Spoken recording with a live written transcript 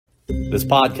This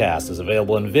podcast is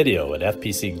available in video at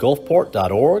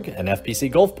fpcgulfport.org and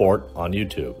FPC Gulfport on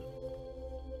YouTube.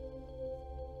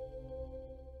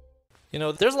 You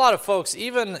know, there's a lot of folks,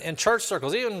 even in church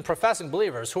circles, even professing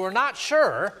believers, who are not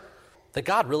sure that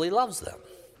God really loves them.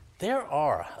 There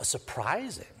are a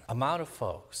surprising amount of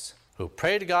folks who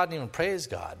pray to God and even praise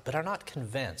God, but are not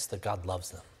convinced that God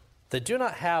loves them. They do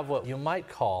not have what you might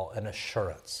call an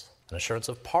assurance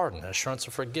of pardon, an assurance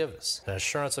of forgiveness, an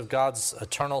assurance of God's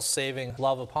eternal saving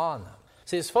love upon them.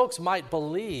 See, these folks might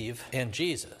believe in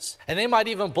Jesus, and they might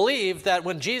even believe that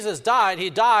when Jesus died, he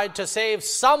died to save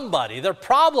somebody. Their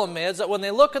problem is that when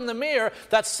they look in the mirror,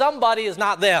 that somebody is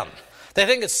not them. They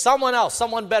think it's someone else,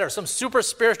 someone better, some super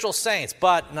spiritual saints,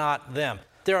 but not them.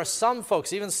 There are some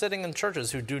folks, even sitting in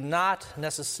churches, who do not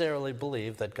necessarily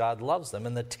believe that God loves them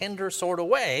in the tender sort of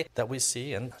way that we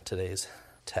see in today's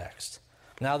text.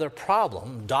 Now, their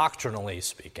problem, doctrinally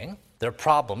speaking, their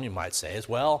problem, you might say, is,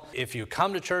 well, if you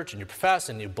come to church and you profess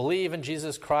and you believe in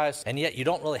Jesus Christ, and yet you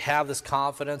don't really have this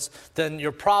confidence, then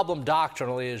your problem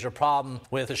doctrinally is your problem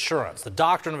with assurance. The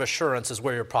doctrine of assurance is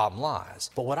where your problem lies.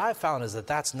 But what I've found is that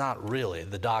that's not really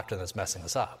the doctrine that's messing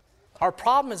us up. Our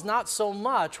problem is not so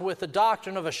much with the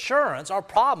doctrine of assurance. Our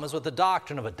problem is with the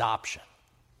doctrine of adoption.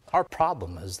 Our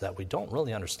problem is that we don't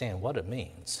really understand what it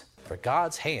means for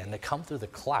God's hand to come through the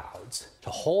clouds, to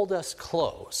hold us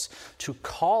close, to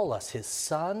call us his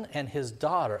son and his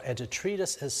daughter, and to treat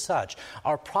us as such.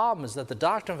 Our problem is that the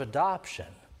doctrine of adoption,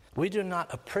 we do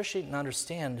not appreciate and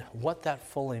understand what that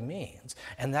fully means,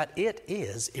 and that it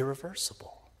is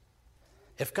irreversible.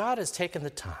 If God has taken the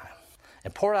time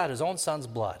and poured out his own son's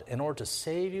blood in order to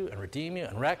save you and redeem you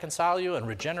and reconcile you and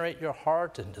regenerate your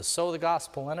heart and to sow the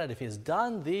gospel in it, if he has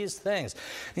done these things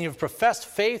and you've professed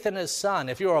faith in his son,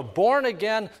 if you are a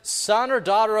born-again son or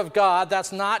daughter of God,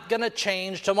 that's not going to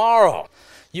change tomorrow.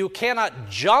 You cannot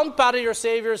jump out of your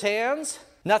Savior's hands.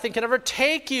 Nothing can ever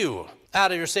take you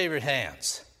out of your Savior's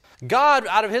hands. God,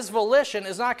 out of his volition,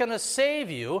 is not going to save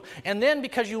you and then,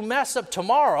 because you mess up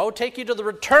tomorrow, take you to the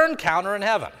return counter in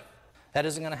heaven. That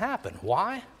isn't going to happen.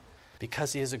 Why?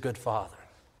 Because he is a good father.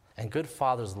 And good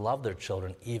fathers love their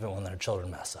children even when their children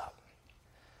mess up.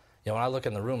 You know, when I look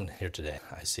in the room here today,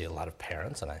 I see a lot of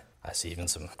parents and I see even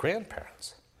some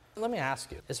grandparents. Let me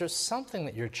ask you, is there something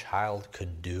that your child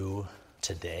could do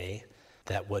today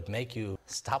that would make you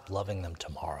stop loving them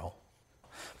tomorrow?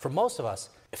 For most of us,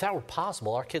 if that were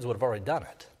possible, our kids would have already done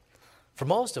it. For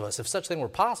most of us, if such a thing were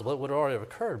possible, it would have already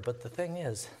occurred. But the thing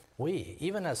is, we,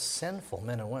 even as sinful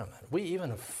men and women, we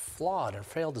even flawed and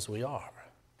failed as we are,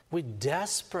 we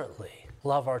desperately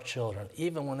love our children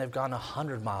even when they've gone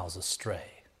 100 miles astray.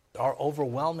 Our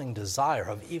overwhelming desire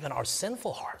of even our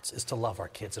sinful hearts is to love our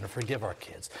kids and to forgive our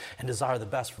kids and desire the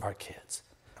best for our kids.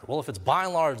 Well, if it's by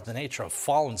and large the nature of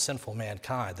fallen sinful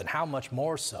mankind, then how much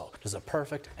more so does a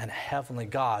perfect and heavenly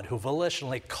God who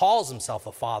volitionally calls himself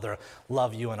a father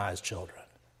love you and I as children?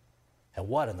 And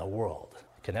what in the world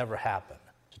can ever happen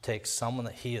to take someone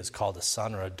that he has called a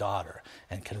son or a daughter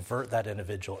and convert that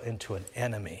individual into an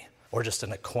enemy or just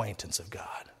an acquaintance of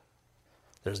God?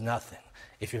 There's nothing.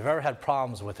 If you've ever had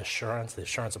problems with assurance, the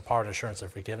assurance of pardon, assurance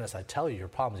of forgiveness, I tell you, your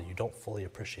problem is that you don't fully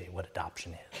appreciate what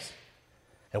adoption is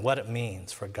and what it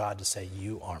means for God to say,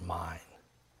 you are mine,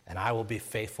 and I will be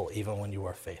faithful even when you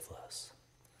are faithless.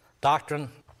 Doctrine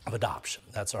of adoption.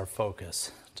 That's our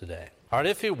focus today. All right,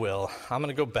 if you will, I'm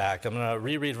going to go back. I'm going to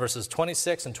reread verses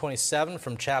 26 and 27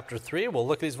 from chapter 3. We'll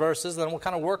look at these verses, then we'll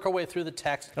kind of work our way through the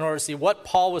text in order to see what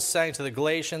Paul was saying to the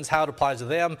Galatians, how it applies to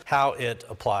them, how it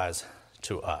applies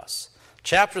to us.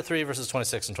 Chapter 3, verses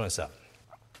 26 and 27.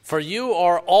 For you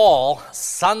are all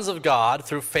sons of God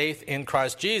through faith in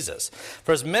Christ Jesus.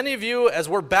 For as many of you as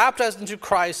were baptized into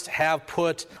Christ have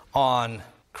put on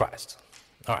Christ.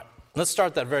 All right. Let's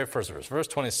start that very first verse, verse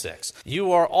 26.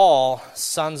 You are all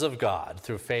sons of God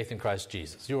through faith in Christ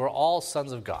Jesus. You are all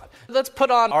sons of God. Let's put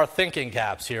on our thinking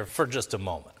caps here for just a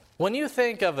moment. When you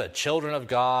think of children of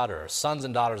God or sons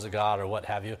and daughters of God or what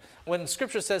have you, when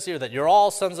Scripture says here that you're all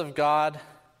sons of God,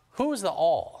 who is the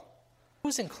all?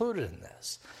 Who's included in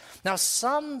this? Now,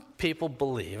 some people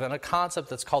believe in a concept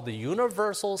that's called the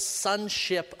universal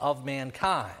sonship of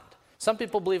mankind. Some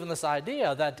people believe in this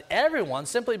idea that everyone,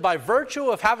 simply by virtue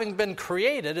of having been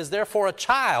created, is therefore a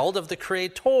child of the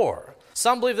Creator.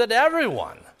 Some believe that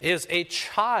everyone is a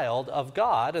child of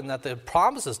God and that the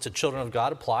promises to children of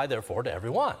God apply, therefore, to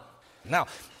everyone. Now,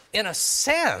 in a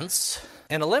sense,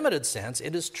 in a limited sense,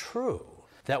 it is true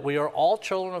that we are all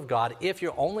children of God if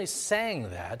you're only saying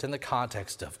that in the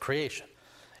context of creation.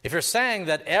 If you're saying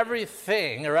that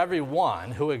everything or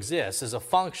everyone who exists is a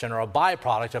function or a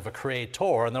byproduct of a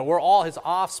creator and that we're all his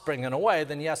offspring in a way,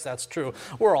 then yes, that's true.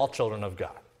 We're all children of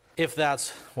God. if that's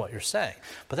what you're saying.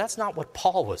 But that's not what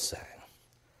Paul was saying.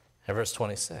 In verse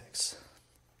 26,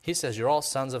 he says, you're all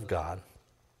sons of God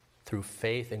through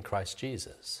faith in Christ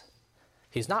Jesus.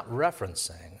 He's not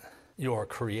referencing your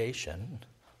creation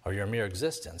or your mere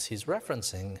existence. He's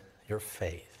referencing your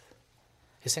faith.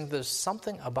 He's saying there's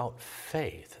something about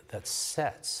faith that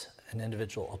sets an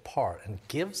individual apart and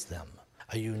gives them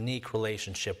a unique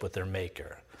relationship with their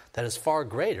Maker that is far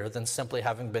greater than simply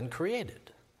having been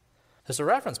created. There's a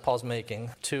reference Paul's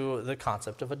making to the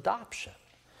concept of adoption,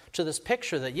 to this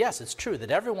picture that, yes, it's true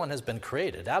that everyone has been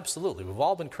created. Absolutely. We've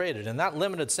all been created. In that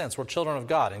limited sense, we're children of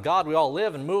God. In God, we all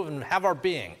live and move and have our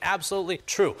being. Absolutely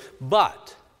true.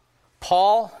 But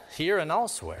Paul, here and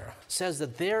elsewhere, says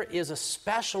that there is a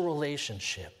special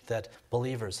relationship that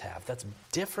believers have that's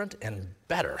different and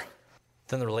better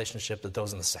than the relationship that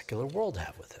those in the secular world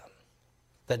have with him.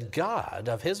 That God,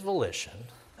 of his volition,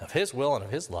 of his will and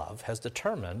of his love, has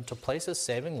determined to place his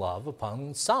saving love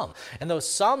upon some. And those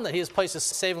some that he has placed his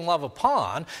saving love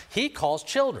upon, he calls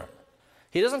children.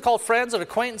 He doesn't call friends and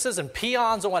acquaintances and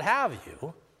peons and what have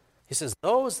you. He says,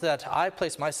 those that I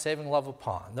place my saving love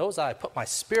upon, those that I put my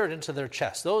spirit into their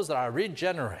chest, those that I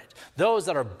regenerate, those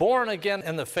that are born again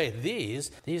in the faith,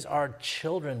 these are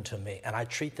children to me, and I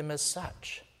treat them as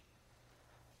such.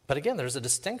 But again, there's a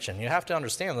distinction. You have to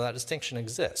understand that distinction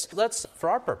exists. For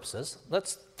our purposes,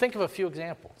 let's think of a few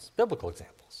examples, biblical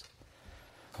examples.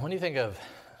 When you think of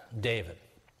David,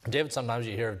 sometimes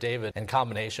you hear of David in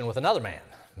combination with another man,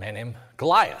 a man named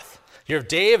Goliath. You hear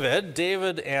of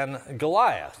David and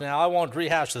Goliath. Now, I won't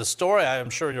rehash the story. I am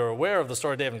sure you're aware of the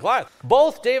story of David and Goliath.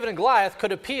 Both David and Goliath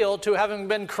could appeal to having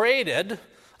been created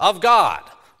of God.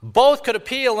 Both could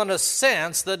appeal in a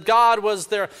sense that God was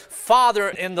their father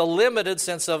in the limited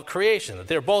sense of creation, that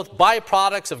they're both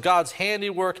byproducts of God's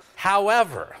handiwork.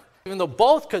 However, even though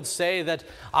both could say that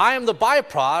I am the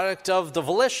byproduct of the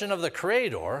volition of the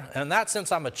Creator, and in that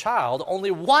sense I'm a child, only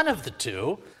one of the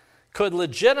two could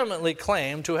legitimately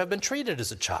claim to have been treated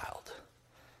as a child,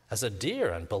 as a dear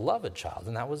and beloved child,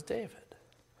 and that was David.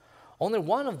 Only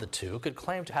one of the two could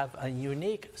claim to have a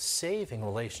unique saving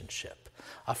relationship,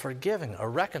 a forgiving, a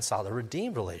reconciled, a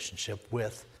redeemed relationship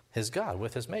with his God,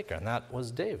 with his Maker, and that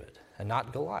was David, and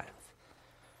not Goliath.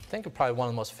 Think of probably one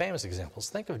of the most famous examples.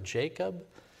 Think of Jacob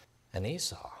and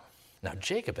Esau. Now,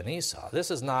 Jacob and Esau,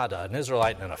 this is not an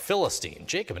Israelite and a Philistine.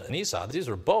 Jacob and Esau, these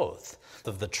were both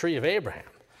of the tree of Abraham.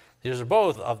 These are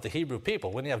both of the Hebrew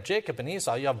people. When you have Jacob and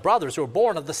Esau, you have brothers who were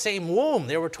born of the same womb.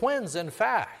 They were twins, in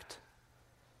fact.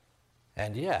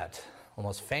 And yet, one of the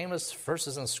most famous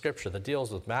verses in Scripture that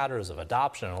deals with matters of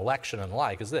adoption and election and the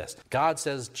like is this. God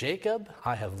says, Jacob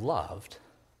I have loved,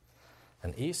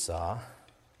 and Esau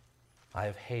I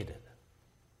have hated.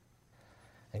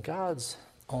 In God's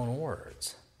own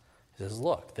words, he says,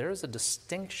 look, there is a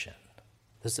distinction.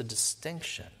 There's a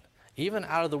distinction, even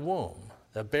out of the womb,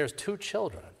 that bears two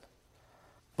children.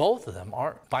 Both of them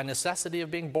aren't, by necessity of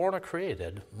being born or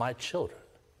created, my children.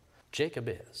 Jacob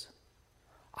is.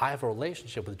 I have a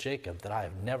relationship with Jacob that I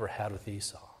have never had with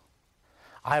Esau.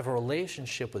 I have a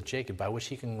relationship with Jacob by which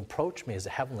he can approach me as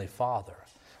a heavenly father.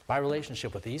 My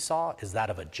relationship with Esau is that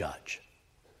of a judge.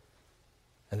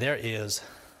 And there is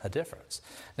a difference.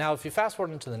 Now, if you fast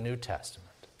forward into the New Testament,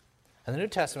 in the New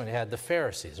Testament, you had the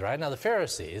Pharisees, right? Now, the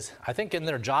Pharisees, I think in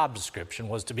their job description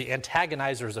was to be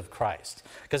antagonizers of Christ.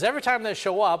 Because every time they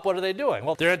show up, what are they doing?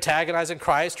 Well, they're antagonizing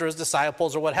Christ or his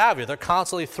disciples or what have you. They're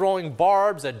constantly throwing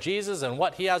barbs at Jesus and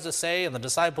what he has to say and the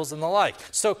disciples and the like.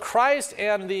 So Christ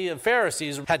and the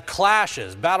Pharisees had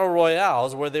clashes, battle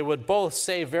royales, where they would both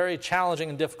say very challenging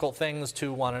and difficult things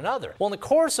to one another. Well, in the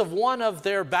course of one of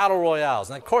their battle royales,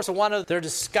 in the course of one of their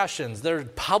discussions, their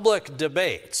public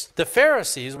debates, the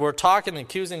Pharisees were talking and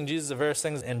accusing Jesus of various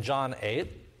things in John 8.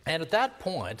 And at that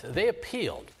point, they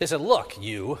appealed. They said, look,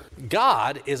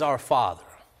 God is our Father.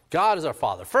 God is our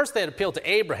Father. First, they had appealed to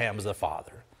Abraham as their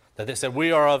father. That they said,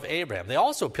 we are of Abraham. They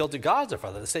also appealed to God as their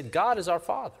Father. They said, God is our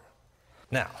Father.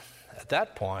 Now, at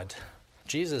that point,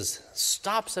 Jesus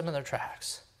stops them in their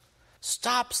tracks.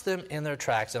 Stops them in their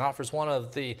tracks and offers one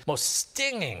of the most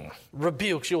stinging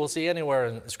rebukes you will see anywhere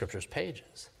in Scripture's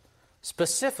pages.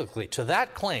 Specifically to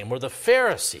that claim where the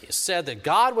Pharisees said that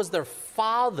God was their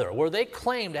father, where they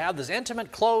claimed to have this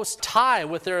intimate, close tie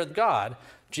with their God,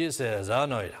 Jesus says, oh,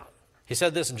 no, you don't. He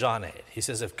said this in John 8. He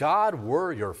says, if God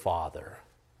were your father,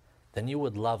 then you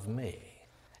would love me.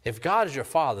 If God is your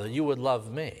father, you would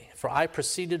love me. For I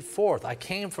proceeded forth. I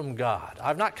came from God.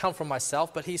 I've not come from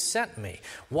myself, but he sent me.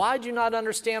 Why do you not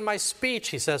understand my speech,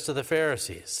 he says to the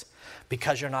Pharisees?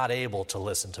 Because you're not able to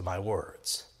listen to my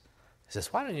words. He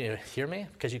says, why don't you hear me?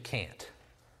 Because you can't.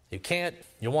 You can't,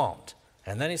 you won't.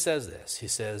 And then he says this. He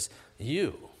says,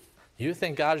 you You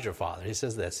think God is your father. He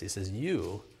says this. He says,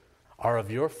 you are of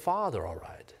your father, all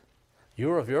right.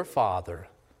 You are of your father,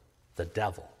 the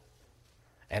devil.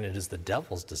 And it is the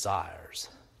devil's desires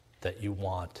that you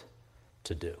want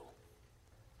to do.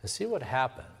 You see what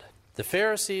happened? The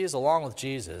Pharisees, along with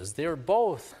Jesus, they were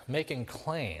both making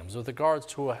claims with regards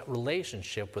to a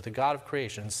relationship with the God of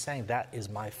creation, saying, that is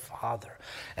my Father,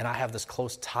 and I have this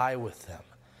close tie with them.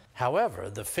 However,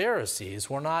 the Pharisees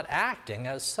were not acting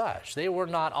as such. They were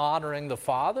not honoring the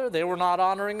Father. They were not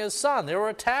honoring his Son. They were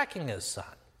attacking his Son.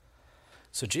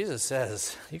 So Jesus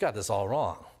says, you got this all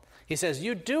wrong. He says,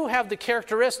 you do have the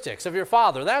characteristics of your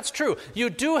father. That's true. You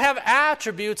do have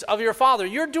attributes of your father.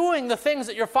 You're doing the things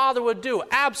that your father would do.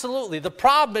 Absolutely. The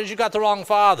problem is you got the wrong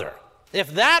father.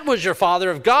 If that was your father,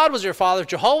 if God was your father, if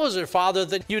Jehovah was your father,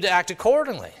 then you'd act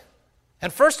accordingly.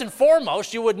 And first and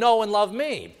foremost, you would know and love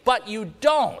me. But you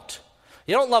don't.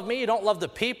 You don't love me. You don't love the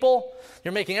people.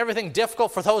 You're making everything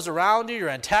difficult for those around you. You're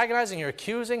antagonizing. You're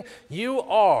accusing. You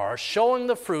are showing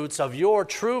the fruits of your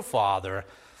true father,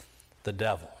 the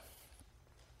devil.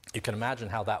 You can imagine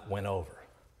how that went over.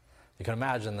 You can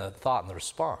imagine the thought and the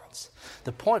response.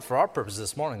 The point for our purpose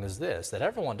this morning is this, that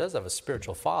everyone does have a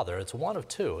spiritual father. It's one of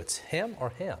two. It's him or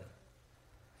him.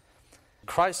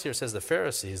 Christ here says the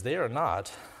Pharisees, they are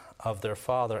not of their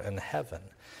Father in heaven.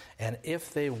 And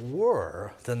if they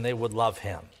were, then they would love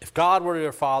him. If God were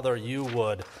your Father, you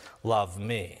would love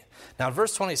me. Now in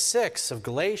verse 26 of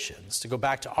Galatians, to go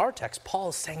back to our text, Paul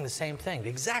is saying the same thing, the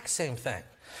exact same thing.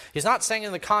 He's not saying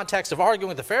in the context of arguing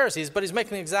with the Pharisees, but he's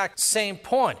making the exact same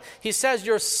point. He says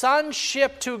your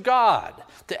sonship to God,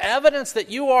 the evidence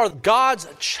that you are God's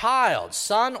child,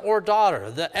 son or daughter,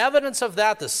 the evidence of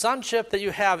that, the sonship that you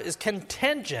have is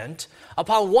contingent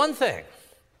upon one thing,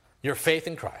 your faith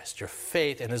in Christ, your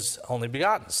faith in his only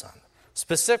begotten Son.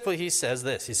 Specifically, he says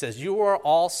this. He says, you are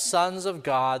all sons of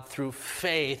God through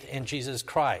faith in Jesus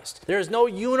Christ. There is no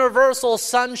universal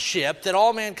sonship that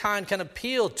all mankind can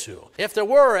appeal to. If there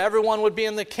were, everyone would be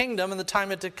in the kingdom in the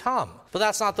time yet to come. But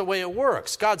that's not the way it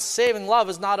works. God's saving love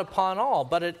is not upon all,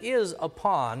 but it is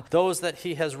upon those that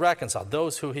he has reconciled,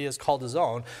 those who he has called his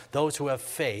own, those who have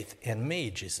faith in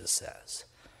me, Jesus says.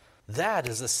 That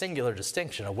is the singular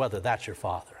distinction of whether that's your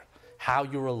Father, how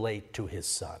you relate to his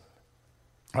Son.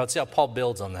 Let's see how Paul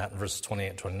builds on that in verses 28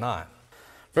 and 29.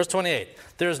 Verse 28,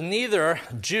 there's neither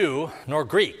Jew nor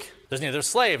Greek. There's neither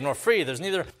slave nor free. There's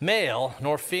neither male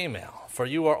nor female. For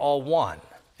you are all one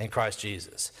in Christ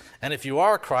Jesus. And if you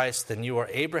are Christ, then you are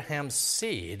Abraham's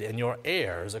seed and your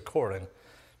heirs according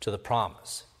to the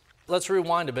promise. Let's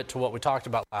rewind a bit to what we talked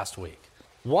about last week.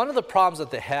 One of the problems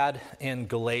that they had in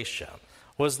Galatia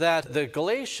was that the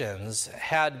Galatians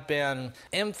had been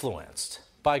influenced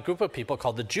by a group of people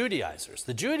called the Judaizers.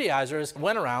 The Judaizers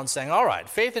went around saying, all right,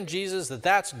 faith in Jesus,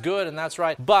 that's good and that's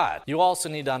right, but you also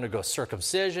need to undergo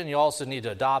circumcision, you also need to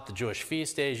adopt the Jewish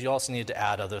feast days, you also need to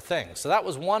add other things. So that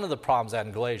was one of the problems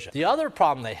in Galatia. The other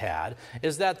problem they had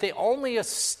is that they only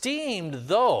esteemed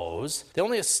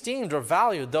or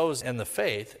valued those in the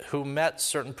faith who met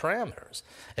certain parameters.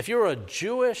 If you were a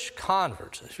Jewish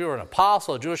convert, if you were an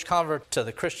apostle, a Jewish convert to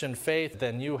the Christian faith,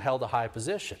 then you held a high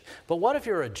position. But what if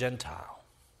you're a Gentile?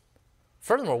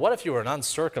 Furthermore, what if you were an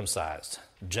uncircumcised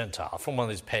Gentile from one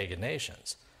of these pagan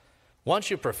nations?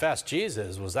 Once you professed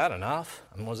Jesus, was that enough?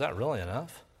 I mean, was that really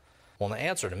enough? Well, the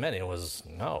answer to many was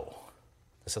no.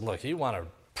 They said, look, you want to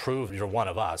prove you're one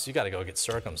of us, you got to go get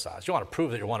circumcised. You want to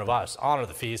prove that you're one of us, honor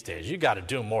the feast days. You got to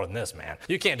do more than this, man.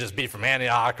 You can't just be from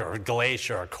Antioch or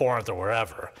Galatia or Corinth or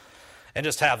wherever and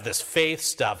just have this faith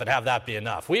stuff and have that be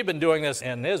enough. We've been doing this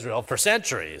in Israel for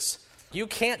centuries. You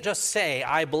can't just say,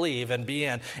 I believe, and be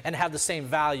in, and have the same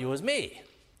value as me.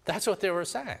 That's what they were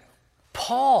saying.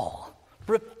 Paul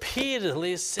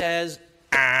repeatedly says,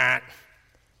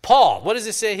 Paul, what does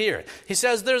he say here? He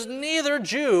says, there's neither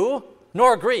Jew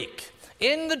nor Greek.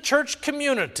 In the church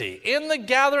community, in the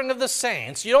gathering of the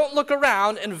saints, you don't look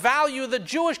around and value the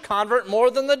Jewish convert more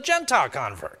than the Gentile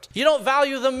convert. You don't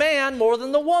value the man more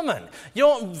than the woman. You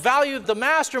don't value the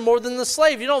master more than the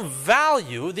slave. You don't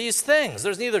value these things.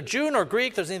 There's neither Jew nor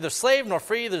Greek. There's neither slave nor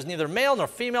free. There's neither male nor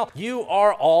female. You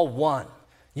are all one.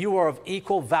 You are of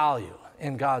equal value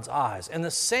in God's eyes. In the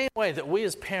same way that we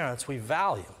as parents, we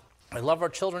value. We love our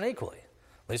children equally.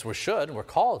 At least we should. We're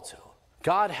called to.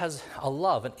 God has a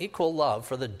love, an equal love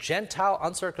for the Gentile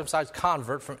uncircumcised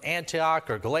convert from Antioch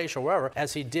or Galatia or wherever,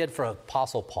 as he did for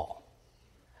Apostle Paul.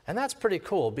 And that's pretty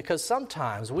cool because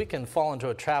sometimes we can fall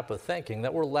into a trap of thinking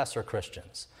that we're lesser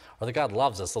Christians or that God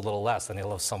loves us a little less than he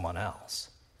loves someone else.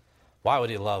 Why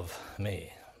would he love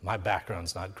me? My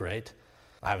background's not great.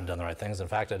 I haven't done the right things. In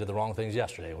fact, I did the wrong things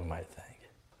yesterday, we might think.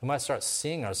 We might start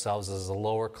seeing ourselves as a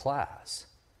lower class.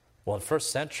 Well, in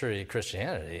first century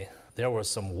Christianity, there were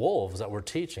some wolves that were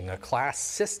teaching a class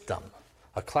system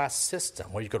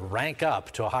where you could rank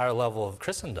up to a higher level of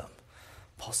Christendom.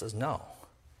 Paul says no.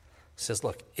 He says,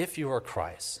 look, if you are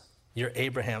Christ, you're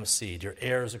Abraham's seed, you're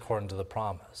heirs according to the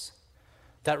promise.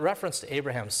 That reference to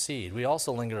Abraham's seed, we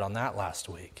also lingered on that last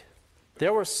week.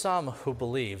 There were some who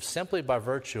believed, simply by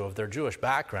virtue of their Jewish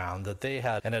background, that they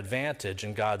had an advantage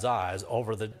in God's eyes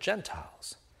over the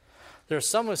Gentiles. There are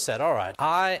some who said, all right,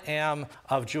 I am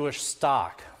of Jewish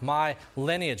stock. My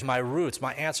lineage, my roots,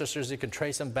 my ancestors, you can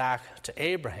trace them back to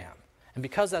Abraham. And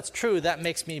because that's true, that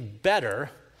makes me better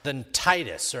than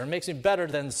Titus, or it makes me better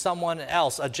than someone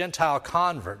else, a Gentile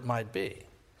convert might be.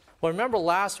 Well, remember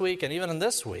last week and even in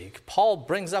this week, Paul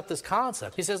brings up this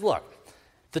concept. He says, look,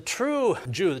 the true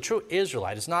Jew, the true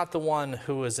Israelite, is not the one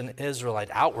who is an Israelite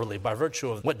outwardly by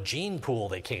virtue of what gene pool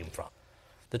they came from.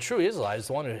 The true Israelite is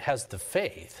the one who has the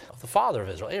faith of the father of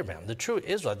Israel, Abraham. The true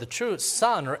Israelite, the true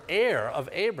son or heir of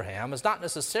Abraham, is not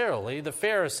necessarily the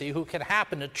Pharisee who can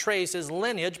happen to trace his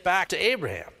lineage back to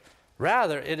Abraham.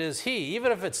 Rather, it is he,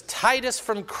 even if it's Titus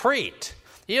from Crete,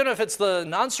 even if it's the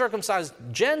uncircumcised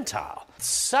Gentile,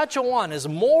 such a one is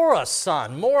more a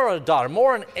son, more a daughter,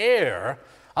 more an heir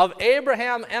of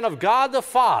Abraham and of God the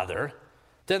Father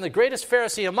than the greatest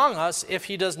Pharisee among us if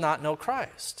he does not know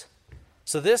Christ.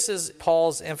 So this is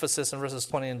Paul's emphasis in verses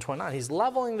 20 and 29. He's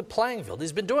leveling the playing field.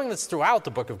 He's been doing this throughout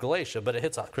the book of Galatia, but it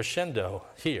hits a crescendo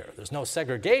here. There's no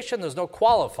segregation, there's no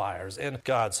qualifiers in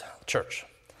God's church.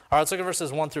 All right, let's look at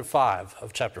verses 1 through 5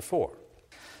 of chapter 4.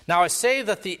 Now I say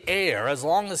that the heir, as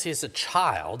long as he's a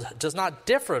child, does not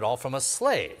differ at all from a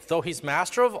slave, though he's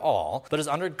master of all, but is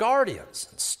under guardians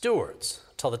and stewards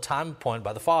till the time appointed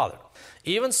by the Father.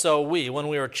 Even so, we, when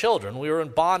we were children, we were in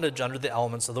bondage under the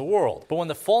elements of the world. But when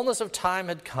the fullness of time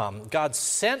had come, God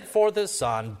sent forth his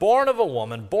Son, born of a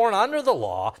woman, born under the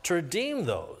law, to redeem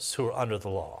those who were under the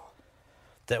law,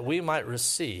 that we might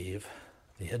receive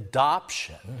the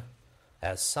adoption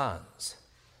as sons.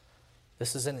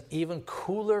 This is an even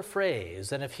cooler phrase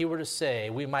than if he were to say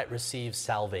we might receive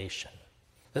salvation.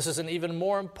 This is an even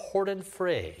more important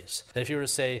phrase than if he were to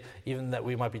say even that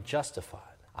we might be justified.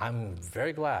 I'm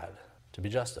very glad to be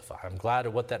justified. I'm glad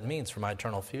at what that means for my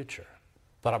eternal future.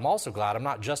 But I'm also glad I'm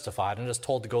not justified and just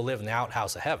told to go live in the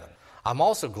outhouse of heaven. I'm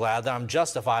also glad that I'm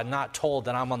justified, not told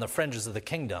that I'm on the fringes of the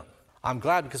kingdom. I'm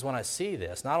glad because when I see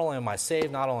this, not only am I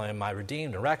saved, not only am I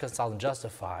redeemed and reconciled and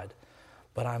justified,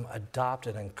 but I'm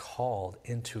adopted and called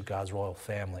into God's royal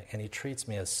family, and he treats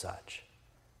me as such.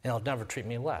 And he'll never treat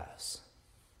me less.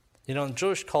 You know, in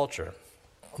Jewish culture,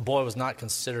 a boy was not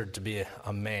considered to be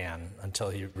a man until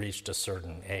he reached a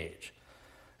certain age.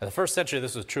 In the first century,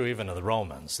 this was true even of the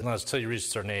Romans. Until you reached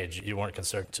a certain age, you weren't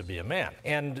considered to be a man.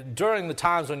 And during the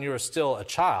times when you were still a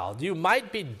child, you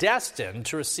might be destined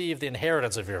to receive the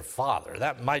inheritance of your father.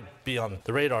 That might be on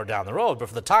the radar down the road, but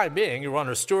for the time being, you were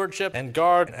under stewardship and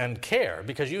guard and care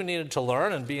because you needed to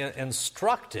learn and be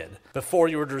instructed before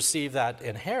you were to receive that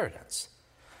inheritance.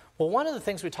 Well, one of the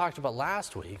things we talked about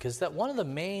last week is that one of the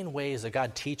main ways that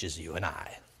God teaches you and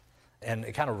I, and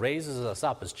it kind of raises us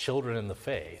up as children in the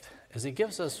faith, is he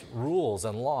gives us rules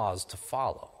and laws to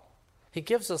follow. He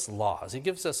gives us laws. He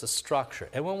gives us a structure.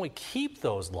 And when we keep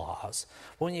those laws,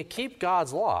 when you keep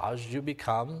God's laws, you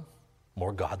become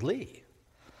more godly.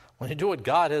 When you do what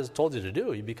God has told you to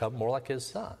do, you become more like his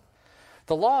son.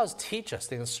 The laws teach us,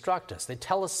 they instruct us, they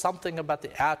tell us something about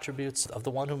the attributes of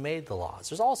the one who made the laws.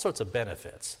 There's all sorts of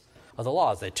benefits of the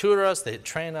laws. They tutor us, they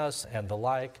train us, and the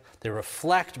like. They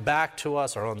reflect back to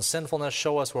us our own sinfulness,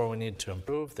 show us where we need to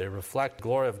improve. They reflect the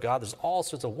glory of God. There's all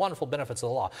sorts of wonderful benefits of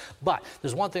the law. But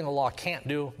there's one thing the law can't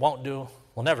do, won't do,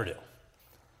 will never do.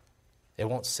 It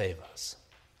won't save us.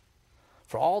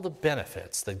 For all the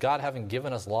benefits that God, having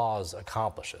given us laws,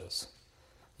 accomplishes,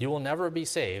 you will never be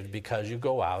saved because you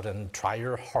go out and try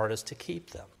your hardest to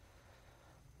keep them.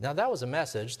 Now, that was a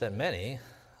message that many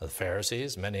the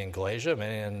Pharisees, many in Galatia,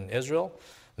 many in Israel,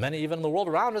 many even in the world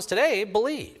around us today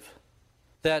believe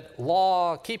that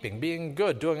law keeping, being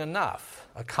good, doing enough,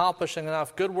 accomplishing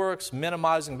enough good works,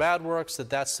 minimizing bad works,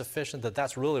 that's sufficient,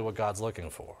 that's really what God's looking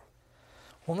for.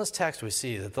 Well, in this text we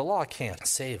see that the law can't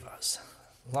save us.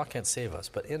 The law can't save us,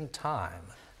 but in time,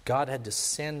 God had to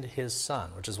send his son,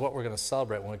 which is what we're going to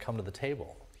celebrate when we come to the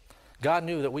table. God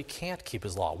knew that we can't keep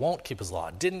his law, won't keep his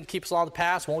law, didn't keep his law in the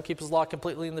past, won't keep his law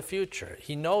completely in the future.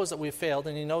 He knows that we failed,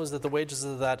 and he knows that the wages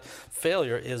of that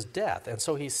failure is death. And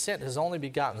so he sent his only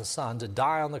begotten son to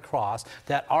die on the cross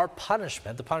that our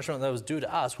punishment, the punishment that was due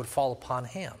to us, would fall upon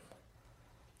him.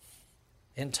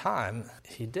 In time,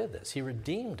 he did this. He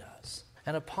redeemed us.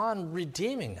 And upon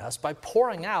redeeming us by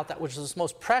pouring out that which is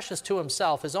most precious to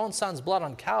himself, his own son's blood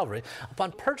on Calvary,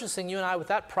 upon purchasing you and I with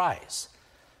that price,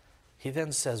 he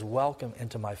then says, welcome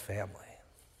into my family.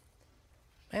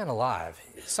 Man alive,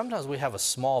 sometimes we have a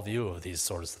small view of these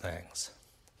sorts of things.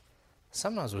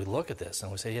 Sometimes we look at this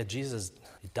and we say, yeah, Jesus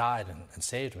died and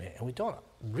saved me, and we don't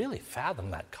really fathom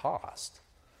that cost.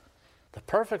 The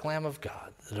perfect Lamb of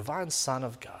God, the divine Son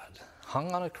of God,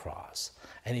 hung on a cross,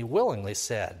 and he willingly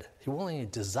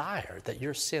desired that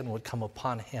your sin would come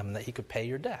upon him and that he could pay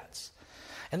your debts.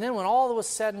 And then when all was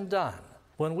said and done,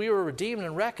 when we were redeemed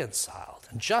and reconciled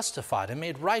and justified and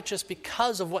made righteous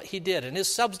because of what he did and his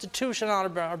substitution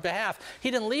on our behalf, he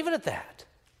didn't leave it at that.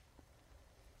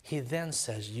 He then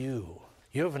says, you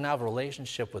have now a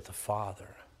relationship with the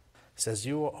Father. He says,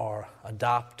 you are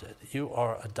adopted,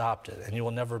 and you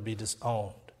will never be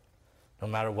disowned, no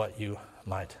matter what you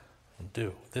might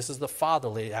do. This is the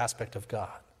fatherly aspect of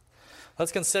God.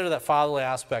 Let's consider that fatherly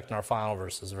aspect in our final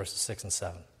verses 6 and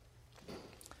 7.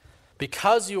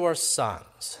 Because you are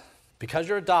sons, because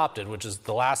you're adopted, which is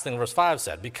the last thing verse 5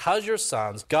 said, because you're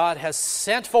sons, God has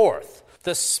sent forth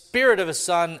the Spirit of his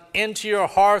Son into your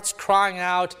hearts, crying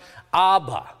out,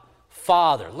 Abba,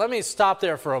 Father. Let me stop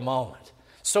there for a moment.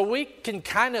 So we can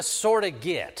kind of sort of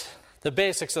get the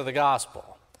basics of the gospel.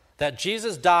 That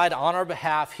Jesus died on our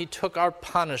behalf, he took our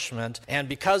punishment, and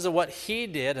because of what he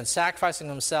did and sacrificing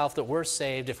himself, that we're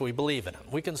saved if we believe in him.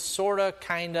 We can sort of,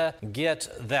 kind of get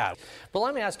that. But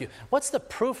let me ask you, what's the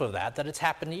proof of that it's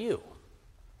happened to you?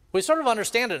 We sort of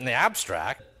understand it in the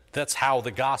abstract. That's how the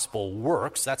gospel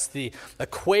works. That's the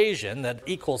equation that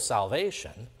equals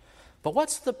salvation. But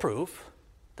what's the proof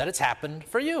that it's happened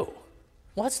for you?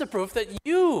 What's the proof that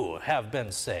you have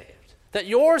been saved? That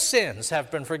your sins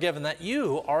have been forgiven, that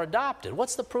you are adopted.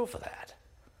 What's the proof of that?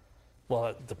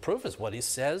 Well, the proof is what he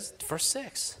says, verse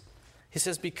 6. He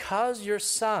says, because you're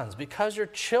sons, because you're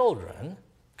children,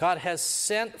 God has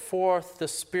sent forth the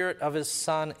Spirit of his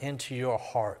Son into your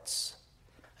hearts.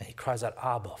 And he cries out,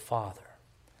 Abba, Father.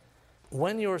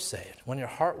 When you were saved, when your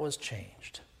heart was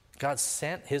changed, God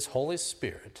sent his Holy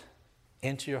Spirit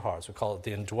into your hearts. We call it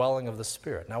the indwelling of the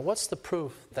Spirit. Now, what's the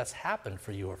proof that's happened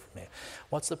for you or for me?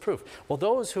 What's the proof? Well,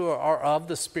 those who are of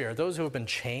the Spirit, those who have been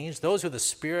changed, those who the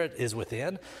Spirit is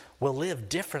within, will live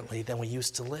differently than we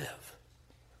used to live.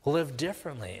 We'll live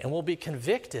differently, and we'll be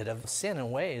convicted of sin in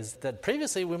ways that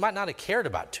previously we might not have cared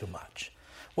about too much.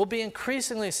 We'll be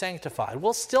increasingly sanctified.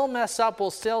 We'll still mess up, we'll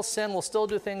still sin, we'll still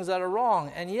do things that are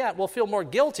wrong, and yet we'll feel more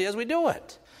guilty as we do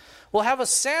it. We'll have a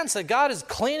sense that God is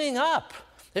cleaning up.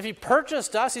 If he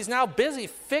purchased us, he's now busy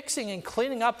fixing and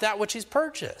cleaning up that which he's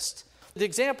purchased. The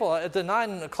example at the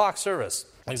 9 o'clock service,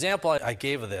 the example I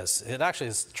gave of this, it actually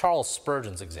is Charles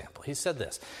Spurgeon's example. He said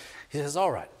this. He says,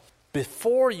 all right,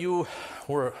 before you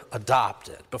were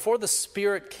adopted, before the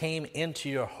Spirit came into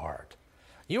your heart,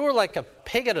 you were like a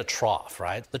pig at a trough,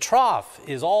 right? The trough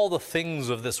is all the things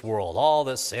of this world, all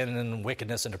this sin and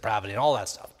wickedness and depravity and all that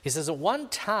stuff. He says, at one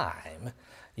time,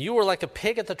 you were like a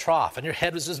pig at the trough, and your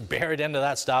head was just buried into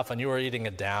that stuff, and you were eating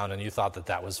it down, and you thought that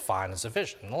that was fine and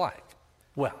sufficient and the like.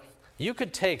 Well, you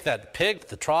could take that pig,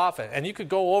 the trough, and you could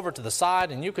go over to the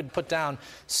side, and you could put down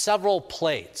several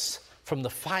plates from the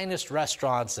finest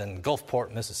restaurants in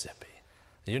Gulfport, Mississippi.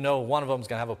 You know one of them is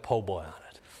going to have a po' boy on it.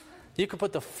 You could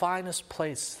put the finest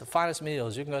plates, the finest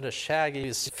meals. You can go to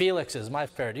Shaggy's, Felix's, my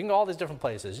favorite. You can go all these different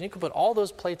places. And you can put all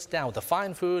those plates down with the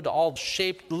fine food, all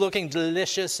shaped, looking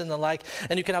delicious and the like.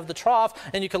 And you can have the trough,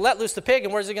 and you can let loose the pig,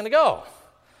 and where's he going to go?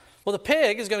 Well, the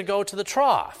pig is going to go to the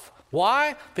trough.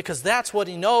 Why? Because that's what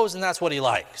he knows and that's what he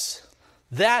likes.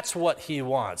 That's what he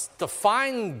wants. The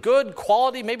fine, good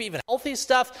quality, maybe even healthy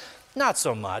stuff, not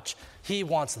so much. He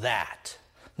wants that.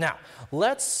 Now,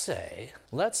 let's say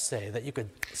that you could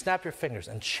snap your fingers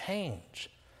and change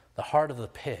the heart of the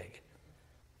pig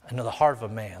into the heart of a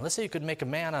man. Let's say you could make a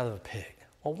man out of a pig.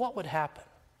 Well, what would happen?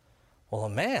 Well, a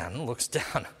man looks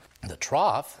down the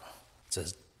trough and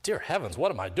says, dear heavens,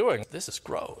 what am I doing? This is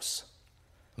gross.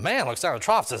 A man looks down the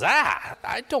trough and says,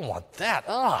 I don't want that.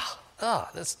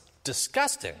 That's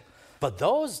disgusting. But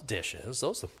those dishes,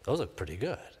 those look pretty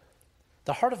good.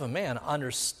 The heart of a man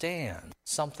understands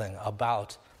something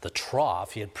about the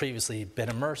trough he had previously been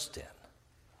immersed in.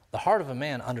 The heart of a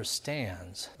man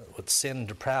understands what sin and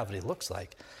depravity looks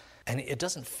like, and it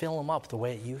doesn't fill him up the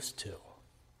way it used to.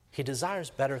 He desires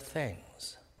better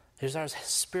things. He desires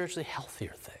spiritually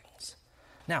healthier things.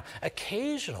 Now,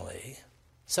 occasionally,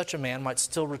 such a man might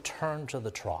still return to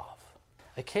the trough.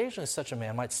 Occasionally, such a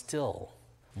man might still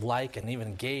like and even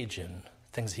engage in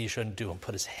things he shouldn't do and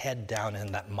put his head down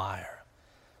in that mire.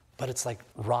 But it's like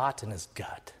rot in his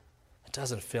gut. It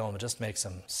doesn't fill him, it just makes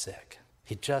him sick.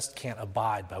 He just can't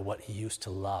abide by what he used to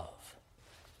love.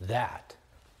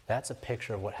 That's a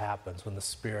picture of what happens when the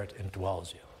Spirit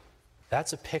indwells you.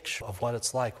 That's a picture of what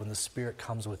it's like when the Spirit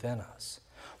comes within us.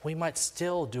 We might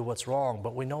still do what's wrong,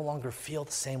 but we no longer feel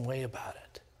the same way about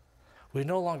it. We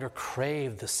no longer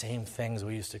crave the same things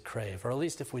we used to crave, or at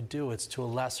least if we do, it's to a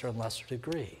lesser and lesser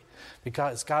degree.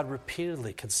 Because God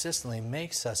repeatedly, consistently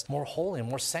makes us more holy and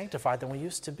more sanctified than we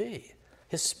used to be.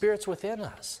 His Spirit's within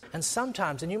us. And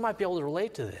sometimes, and you might be able to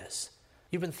relate to this,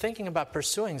 you've been thinking about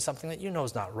pursuing something that you know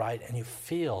is not right, and you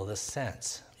feel this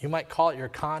sense. You might call it your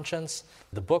conscience.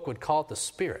 The book would call it the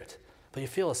Spirit. But you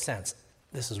feel a sense,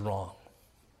 this is wrong.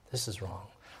 This is wrong.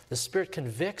 The Spirit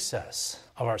convicts us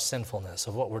of our sinfulness,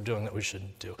 of what we're doing that we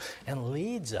shouldn't do, and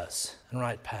leads us in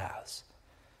right paths.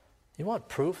 You want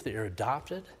proof that you're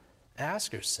adopted?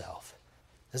 Ask yourself,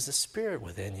 is the Spirit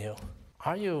within you?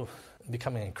 Are you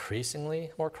becoming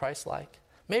increasingly more Christ-like?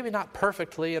 Maybe not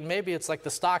perfectly, and maybe it's like the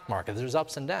stock market, there's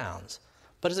ups and downs.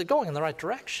 But is it going in the right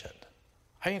direction?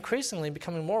 Are you increasingly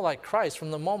becoming more like Christ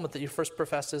from the moment that you first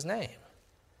professed his name?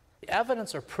 The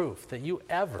evidence or proof that you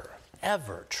ever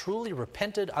truly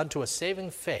repented unto a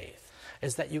saving faith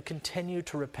is that you continue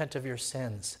to repent of your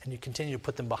sins, and you continue to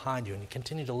put them behind you, and you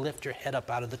continue to lift your head up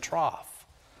out of the trough.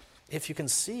 If you can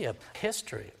see a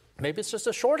history, maybe it's just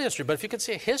a short history, but if you can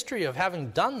see a history of having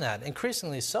done that,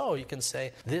 increasingly so, you can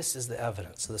say, this is the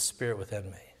evidence of the Spirit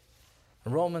within me.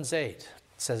 In Romans 8, it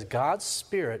says, God's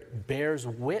Spirit bears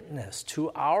witness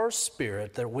to our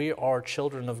spirit that we are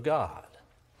children of God.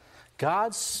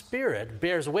 God's Spirit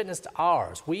bears witness to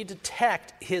ours. We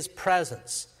detect his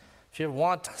presence. If you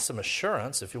want some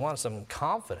assurance, if you want some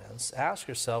confidence, ask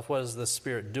yourself, what is the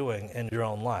Spirit doing in your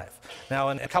own life? Now,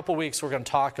 in a couple weeks, we're going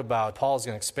to talk about, Paul's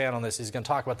going to expand on this. He's going to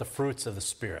talk about the fruits of the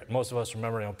Spirit. Most of us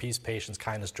remember, peace, patience,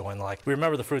 kindness, joy, and the like. We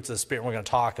remember the fruits of the Spirit, and we're going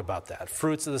to talk about that.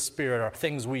 Fruits of the Spirit are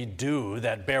things we do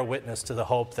that bear witness to the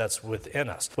hope that's within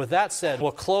us. With that said,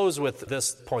 we'll close with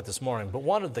this point this morning. But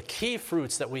one of the key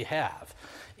fruits that we have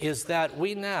is that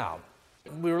we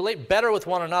relate better with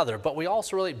one another, but we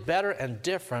also relate better and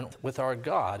different with our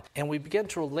God, and we begin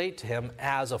to relate to him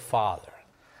as a father.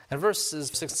 In verses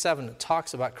 6 and 7, it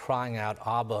talks about crying out,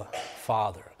 Abba,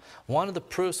 Father. One of the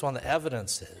proofs, one of the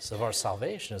evidences of our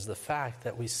salvation is the fact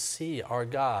that we see our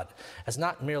God as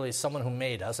not merely someone who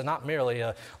made us, and not merely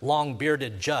a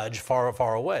long-bearded judge far,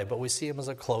 far away, but we see him as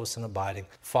a close and abiding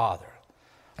Father.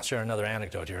 I'll share another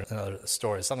anecdote here, another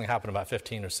story. Something happened about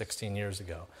 15 or 16 years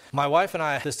ago. My wife and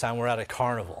I, this time, were at a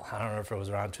carnival. I don't know if it was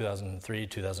around 2003,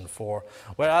 2004.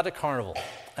 We're at a carnival,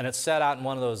 and it's set out in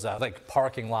one of those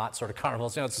parking lot sort of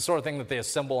carnivals. It's the sort of thing that they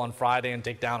assemble on Friday and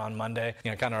take down on Monday,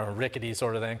 kind of a rickety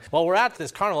sort of thing. Well, we're at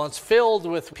this carnival, and it's filled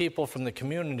with people from the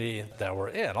community that we're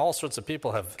in. All sorts of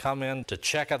people have come in to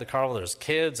check out the carnival. There's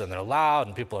kids, and they're loud,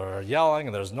 and people are yelling,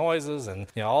 and there's noises, and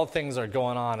all things are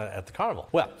going on at the carnival.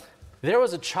 Well, there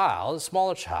was a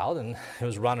smaller child, and he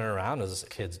was running around as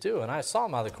kids do, and I saw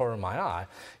him out of the corner of my eye.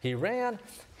 He ran,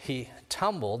 he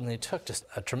tumbled, and he took just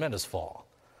a tremendous fall.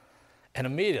 And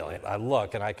immediately I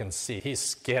look, and I can see he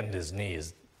skinned his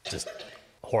knees just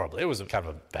horribly. It was kind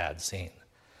of a bad scene.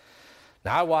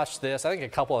 Now, I watched this. I think a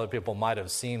couple other people might have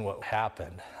seen what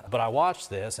happened. But I watched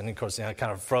this, and of course,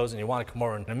 kind of frozen. You want to come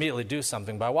over and immediately do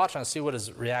something. But I watch and I see what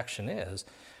his reaction is.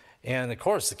 And, of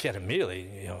course, the kid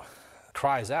immediately,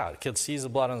 cries out. The kid sees the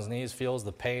blood on his knees, feels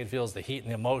the pain, feels the heat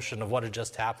and the emotion of what had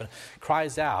just happened,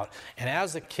 cries out. And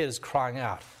as the kid is crying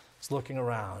out, he's looking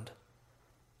around,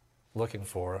 looking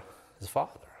for his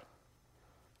father.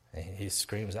 And he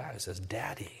screams out. He says,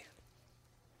 Daddy,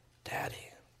 Daddy.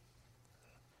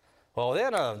 Well,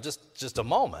 then just a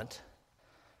moment,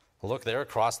 look there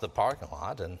across the parking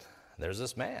lot, and there's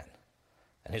this man.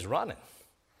 And he's running.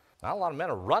 Not a lot of men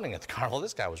are running at the carnival.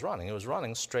 This guy was running. He was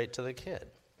running straight to the kid.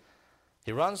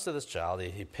 He runs to this child,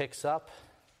 he picks up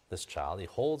this child, he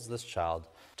holds this child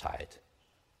tight.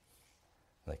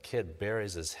 And the kid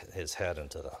buries his head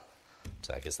into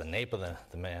the nape of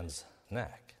the man's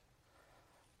neck.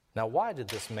 Now, why did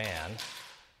this man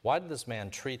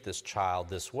treat this child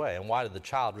this way? And why did the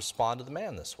child respond to the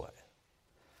man this way?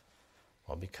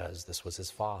 Well, because this was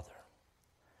his father.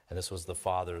 And this was the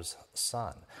father's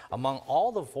son. Among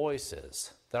all the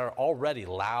voices that are already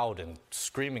loud and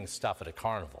screaming stuff at a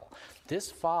carnival,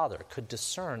 this father could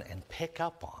discern and pick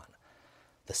up on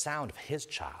the sound of his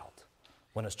child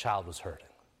when his child was hurting.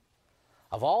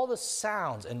 Of all the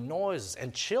sounds and noises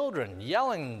and children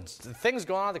yelling, things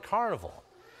going on at the carnival,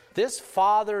 this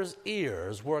father's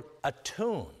ears were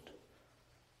attuned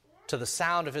to the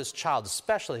sound of his child,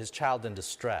 especially his child in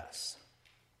distress.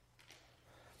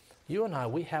 You and I,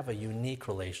 we have a unique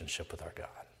relationship with our God.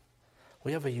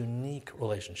 We have a unique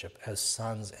relationship as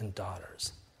sons and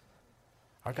daughters.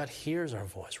 Our God hears our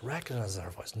voice, recognizes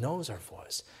our voice, knows our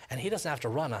voice, and he doesn't have to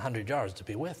run 100 yards to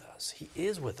be with us. He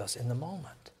is with us in the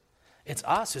moment. It's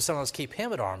us who sometimes keep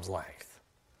him at arm's length.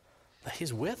 But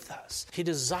he's with us. He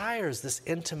desires this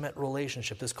intimate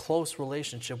relationship, this close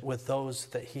relationship with those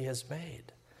that he has made.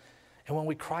 And when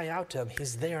we cry out to him,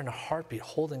 he's there in a heartbeat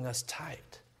holding us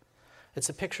tight. It's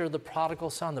a picture of the prodigal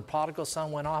son. The prodigal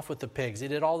son went off with the pigs. He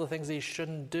did all the things he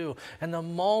shouldn't do. And the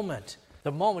moment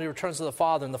he returns to the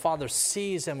father and the father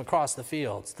sees him across the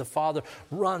fields, the father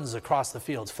runs across the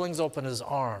fields, flings open his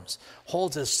arms,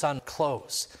 holds his son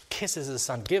close, kisses his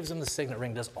son, gives him the signet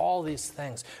ring, does all these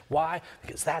things. Why?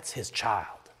 Because that's his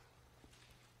child.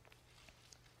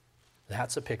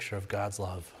 That's a picture of God's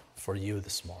love for you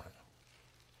this morning.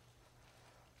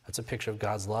 That's a picture of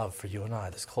God's love for you and I,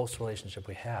 this close relationship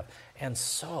we have. And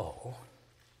so,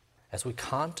 as we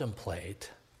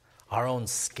contemplate our own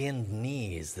skinned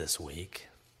knees this week,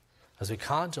 as we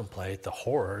contemplate the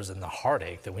horrors and the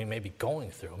heartache that we may be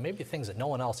going through, maybe things that no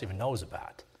one else even knows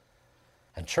about.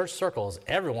 In church circles,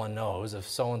 everyone knows if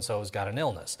so-and-so's got an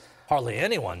illness. Hardly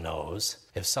anyone knows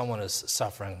if someone is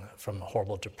suffering from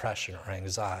horrible depression or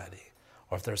anxiety,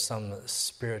 or if there's some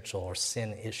spiritual or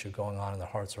sin issue going on in their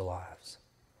hearts or lives.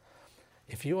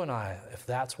 If you and I, if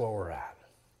that's where we're at,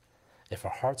 if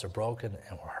our hearts are broken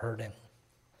and we're hurting,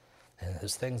 and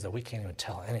there's things that we can't even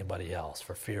tell anybody else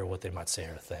for fear of what they might say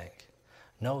or think,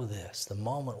 know this: the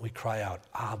moment we cry out,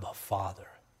 Abba, Father,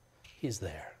 he's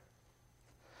there.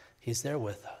 He's there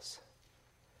with us.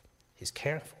 He's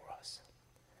caring for us.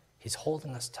 He's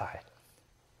holding us tight.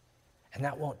 And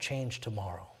that won't change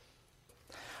tomorrow.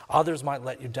 Others might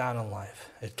let you down in life.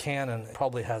 It can and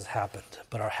probably has happened,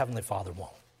 but our Heavenly Father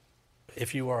won't.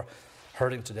 If you are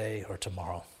hurting today or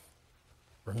tomorrow,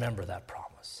 remember that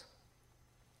promise.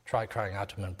 Try crying out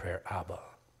to him in prayer, Abba,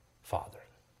 Father.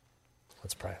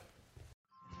 Let's pray.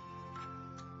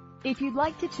 If you'd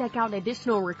like to check out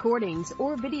additional recordings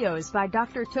or videos by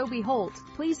Dr. Toby Holt,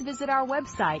 please visit our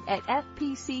website at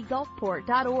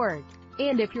fpcgulfport.org.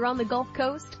 And if you're on the Gulf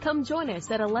Coast, come join us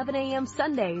at 11 a.m.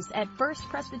 Sundays at First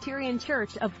Presbyterian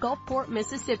Church of Gulfport,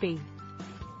 Mississippi.